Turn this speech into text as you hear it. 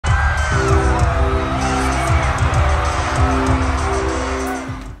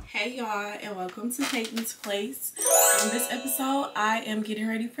Hey y'all, and welcome to Peyton's Place. On this episode, I am getting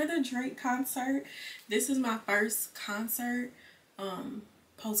ready for the Drake concert. This is my first concert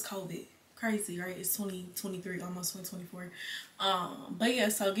post-COVID. Crazy, right? It's 2023, almost 2024. But yeah,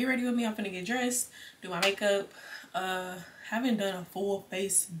 so get ready with me. I'm finna get dressed, do my makeup. Haven't done a full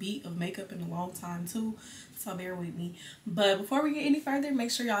face beat of makeup in a long time too, so bear with me. But before we get any further, make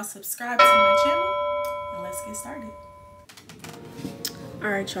sure y'all subscribe to my channel, and let's get started.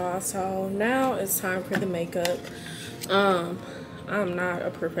 Alright y'all, so now it's time for the makeup. I'm not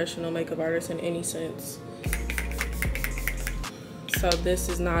a professional makeup artist in any sense, so this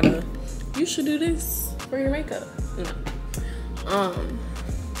is not a you should do this for your makeup. No.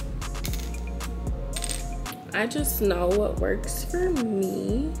 I just know what works for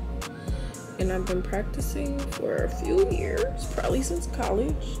me, and I've been practicing for a few years, probably since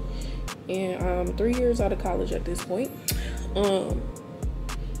college, and I'm 3 years out of college at this point.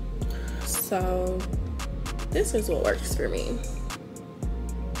 So this is what works for me.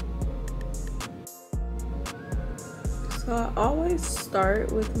 So I always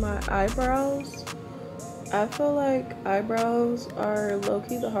start with my eyebrows. I feel like eyebrows are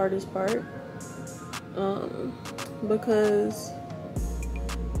low-key the hardest part, because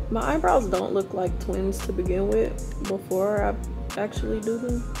my eyebrows don't look like twins to begin with. Before I actually do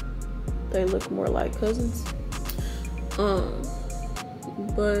them, they look more like cousins.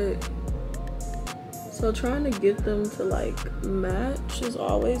 But so trying to get them to like match is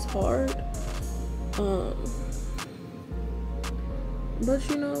always hard. But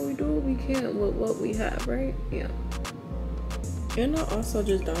you know, we do what we can with what we have, right? Yeah. And I also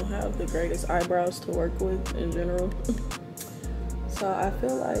just don't have the greatest eyebrows to work with in general. So I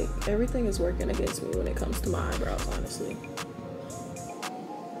feel like everything is working against me when it comes to my eyebrows, honestly.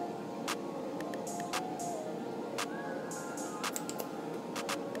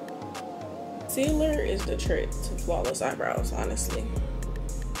 Concealer is the trick to flawless eyebrows, honestly.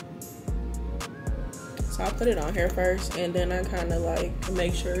 So I put it on here first, and then I kind of like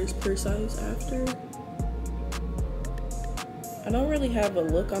make sure it's precise after. I don't really have a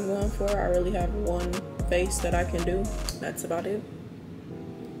look I'm going for. I really have one face that I can do. That's about it.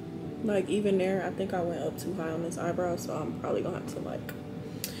 Like even there, I think I went up too high on this eyebrow, so I'm probably gonna have to like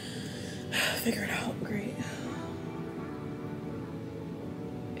figure it out. Great.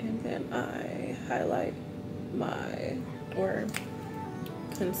 And then I highlight or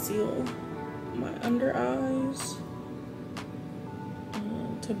conceal my under eyes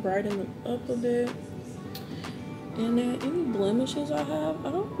to brighten them up a bit. And then any blemishes I have,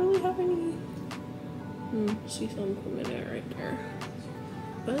 I don't really have any. See some coming in right there.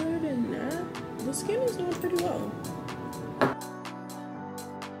 Other than that, the skin is doing pretty well.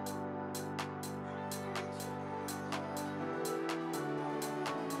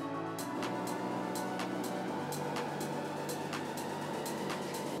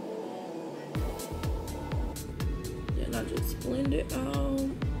 I just blend it out.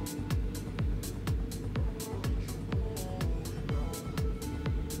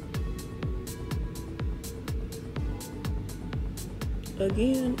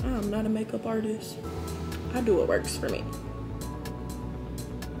 Again, I'm not a makeup artist. I do what works for me.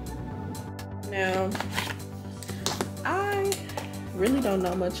 Now, I really don't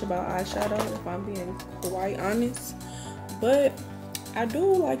know much about eyeshadow, if I'm being quite honest, but I do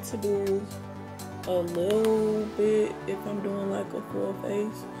like to do a little bit if I'm doing like a full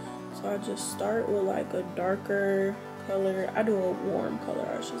face. So I just start with like a darker color. I do a warm color,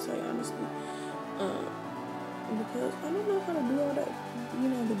 I should say, honestly, because I don't know how to do all that, you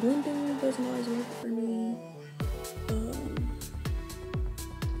know, the blending doesn't always work for me.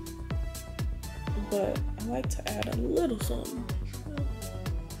 But I like to add a little something,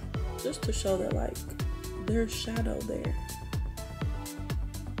 just to show that like there's shadow there.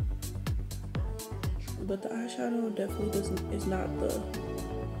 But the eyeshadow definitely is not the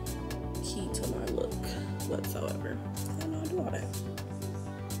key to my look whatsoever. I don't know how to do all that.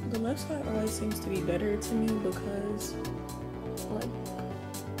 The left side always seems to be better to me because like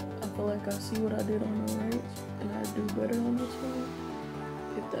I feel like I see what I did on the right and I do better on this one,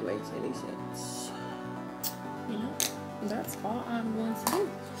 if that makes any sense. You know, that's all I'm going to do.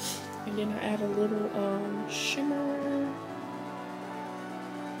 And then I add a little shimmer.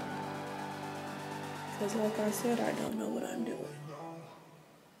 Because like I said, I don't know what I'm doing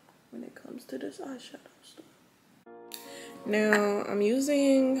when it comes to this eyeshadow stuff. Now, I'm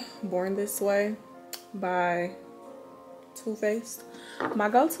using Born This Way by Too Faced. My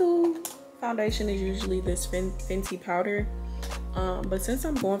go-to foundation is usually this Fenty powder. But since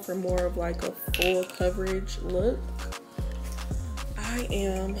I'm going for more of like a full coverage look, I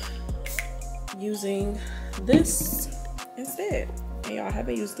am using this instead. And y'all,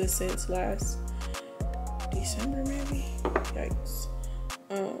 haven't used this since last December maybe. Yikes.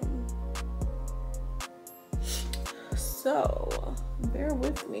 So bear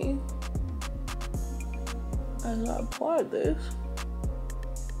with me as I apply this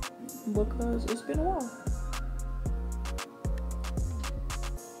because it's been a while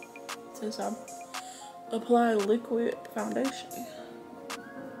since I applied liquid foundation.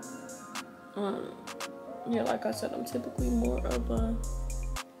 Yeah, like I said, I'm typically more of a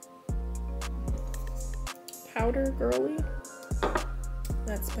powder girly.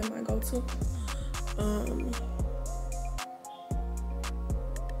 That's been my go-to.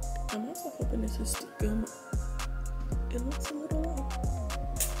 I'm also hoping this is still. It looks a little light.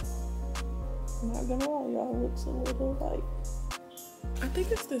 I'm not gonna lie, y'all. It looks a little light. I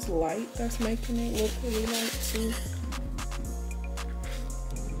think it's this light that's making it look really light too.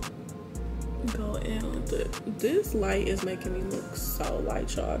 Go in with it. This light is making me look so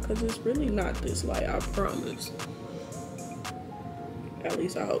light, y'all, because it's really not this light, I promise. At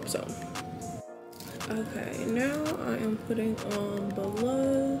least I hope so. Okay, now I am putting on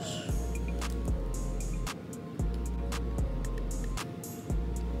blush.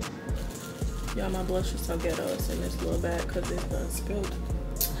 Y'all, my blush is so ghetto. It's in this little bag because it's done spilled.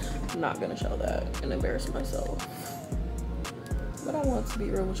 I'm not gonna show that and embarrass myself. But I want to be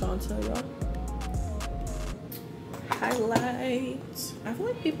real with y'all and tell y'all. Highlight. I feel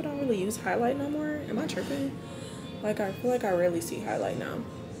like people don't really use highlight no more. Am I tripping? Like, I feel like I rarely see highlight now.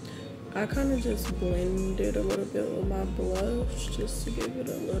 I kind of just blended a little bit with my blush just to give it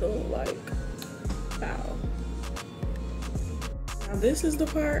a little, like, bow. Now, this is the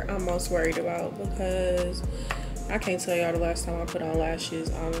part I'm most worried about because I can't tell y'all the last time I put on lashes,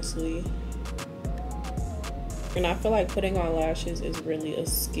 honestly. And I feel like putting on lashes is really a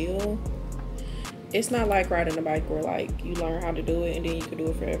skill. It's not like riding a bike where, like, you learn how to do it and then you can do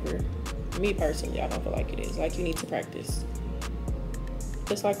it forever. Me personally, I don't feel like it is. Like, you need to practice.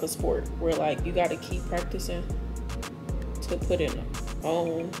 It's like a sport where, like, you gotta keep practicing to put it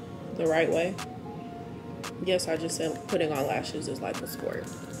on the right way. Yes, I just said putting on lashes is like a sport.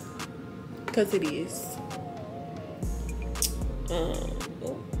 Because it is.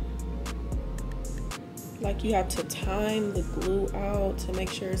 Like, you have to time the glue out to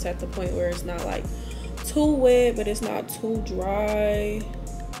make sure it's at the point where it's not, like, too wet, but it's not too dry.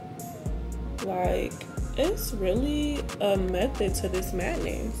 Like, it's really a method to this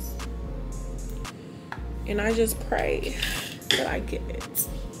madness. And I just pray that I get it.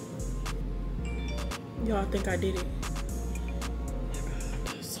 Y'all think I did it? Oh my God,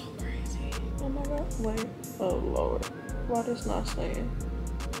 that's so crazy. Oh my God, wait. Oh Lord. Why this not saying?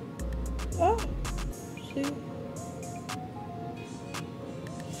 Oh, see?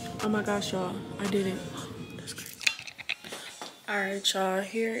 Oh my gosh, y'all. I did it. That's crazy. Alright, y'all.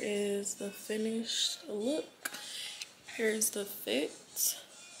 Here is the finished look. Here's the fit.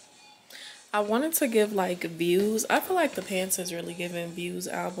 I wanted to give, like, views. I feel like the pants is really giving views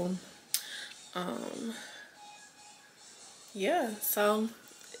album. Yeah, so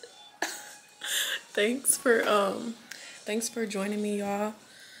thanks for joining me, y'all.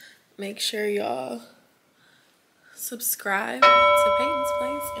 Make sure y'all subscribe to Peyton's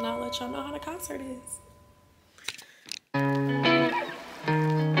Place and I'll let y'all know how the concert is.